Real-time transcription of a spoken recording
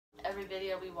every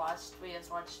video we watched, we just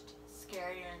watched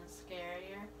scarier and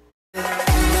scarier.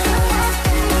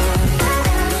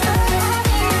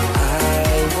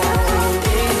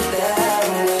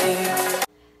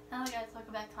 Hello guys,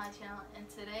 welcome back to my channel, and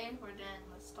today we're doing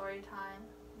the story time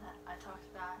that I talked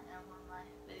about in one of my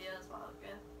videos a while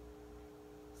ago.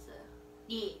 So,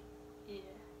 yeah.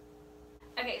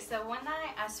 Okay, so one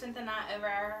night I spent the night over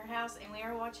at our house and we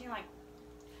were watching like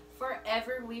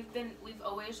forever. We've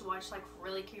always watched like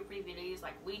really creepy videos,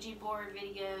 like Ouija board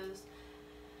videos.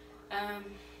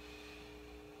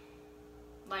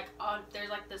 There's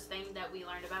like this thing that we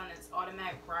learned about and it's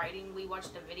automatic writing. We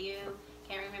watched a video,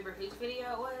 can't remember whose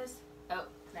video it was. Oh,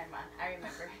 never mind, I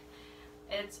remember.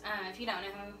 It's if you don't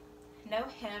know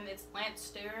him, it's Lance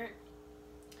Stewart.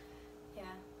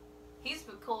 Yeah, he's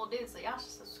a cool dude, so y'all should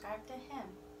subscribe to him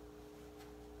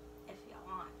if y'all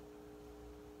want.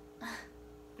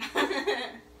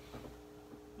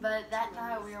 But that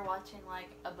night we were watching like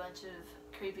a bunch of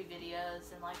creepy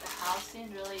videos, and like the house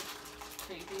seemed really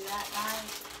creepy that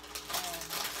night. And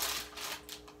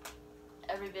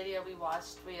every video we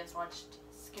watched, we just watched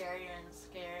scarier and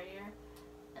scarier.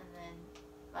 And then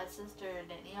my sister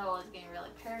Danielle was getting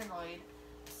really paranoid,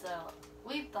 so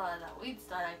we thought that we'd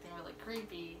start acting really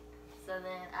creepy. So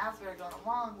then as we were going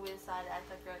along, we decided to act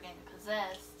like we were getting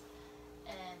possessed,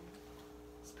 and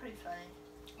it's pretty funny.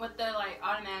 With the like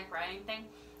automatic writing thing,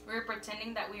 we were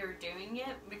pretending that we were doing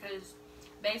it because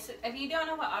if you don't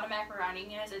know what automatic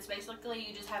writing is, it's basically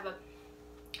you just have a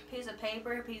piece of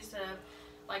paper, a piece of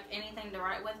like anything to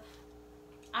write with.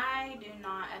 I do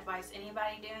not advise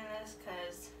anybody doing this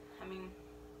because, I mean,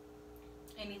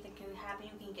 anything can happen.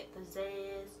 You can get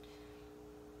possessed.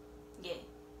 Yeah,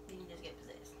 you can just get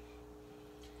possessed.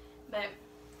 But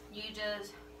you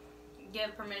just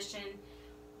give permission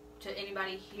to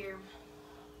anybody here.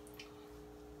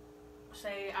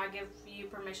 Say I give you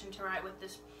permission to write with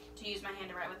this, to use my hand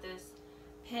to write with this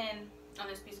pen on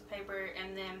this piece of paper,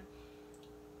 and then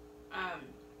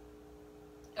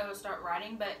it will start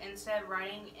writing. But instead of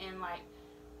writing in like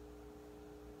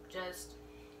just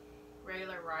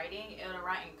regular writing, it will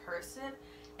write in cursive.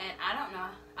 And I don't know,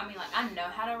 I mean, like, I know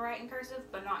how to write in cursive,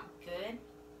 but not good.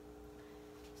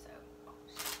 So,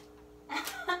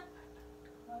 oh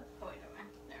wait,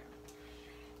 there.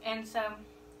 And so,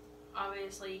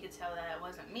 obviously, you could tell that it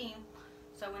wasn't me.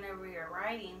 So whenever we were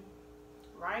writing,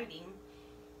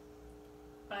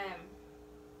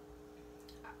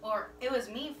 or it was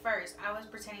me first. I was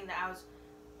pretending that I was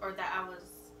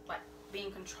like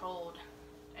being controlled,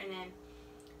 and then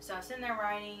so I was sitting there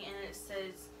writing, and it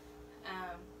says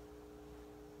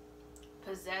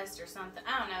possessed or something.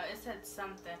 I don't know. It said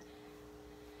something,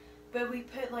 but we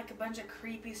put like a bunch of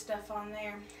creepy stuff on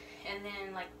there, and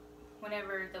then like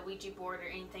whenever the Ouija board or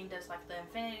anything does like the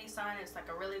infinity sign, it's like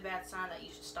a really bad sign that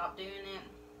you should stop doing it.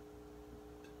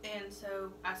 And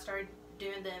so I started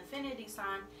doing the infinity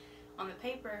sign on the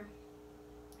paper,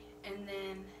 and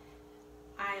then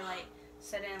I like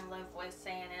said it in a low voice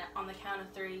saying it, on the count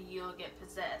of 3 you'll get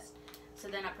possessed. So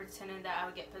then I pretended that I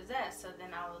would get possessed, so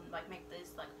then I would like make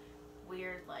these like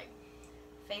weird like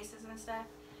faces and stuff,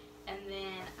 and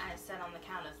then I said on the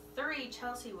count of 3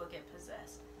 Chelsea will get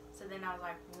possessed. So then I was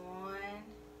like 1,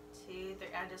 2, 3.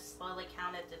 I just slowly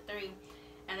counted to 3,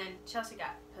 and then Chelsea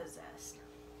got possessed.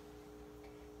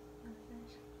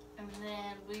 And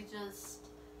then we just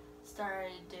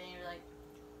started doing like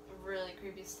really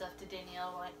creepy stuff to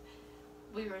Danielle. Like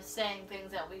we were saying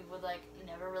things that we would like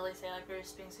never really say. Like we were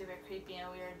just being super creepy,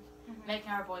 and we were making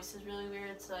our voices really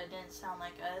weird, so it didn't sound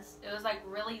like us. It was like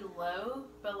really low,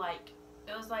 but like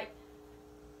it was like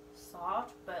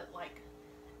soft, but like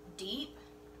deep.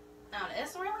 I don't know,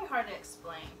 it's really hard to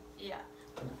explain. Yeah.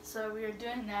 So we were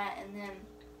doing that, and then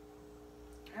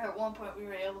at one point we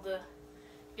were able to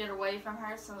get away from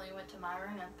her, so we went to my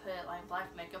room and put like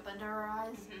black makeup under her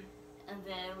eyes. And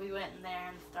then we went in there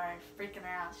and started freaking her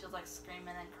out. She was like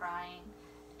screaming and crying,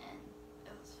 and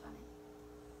it was funny.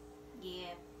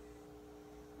 Yeah.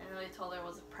 And then we told her it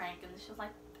was a prank, and she was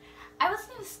like, I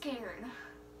wasn't even scared.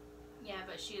 Yeah,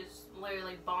 but she was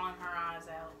literally bawling her eyes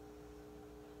out.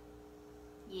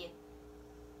 Yeah.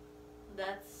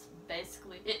 That's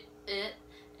basically it. It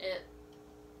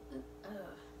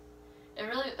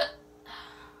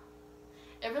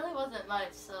really wasn't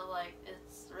much, so like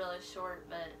it's really short,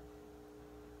 but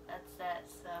that's that.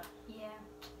 So yeah.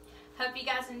 Hope you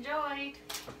guys enjoyed.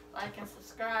 Like and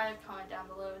subscribe. Comment down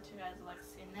below what you guys would like to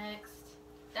see next.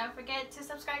 Don't forget to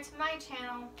subscribe to my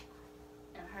channel.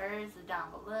 And hers is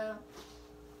down below.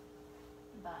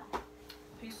 Bye.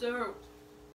 Peace out.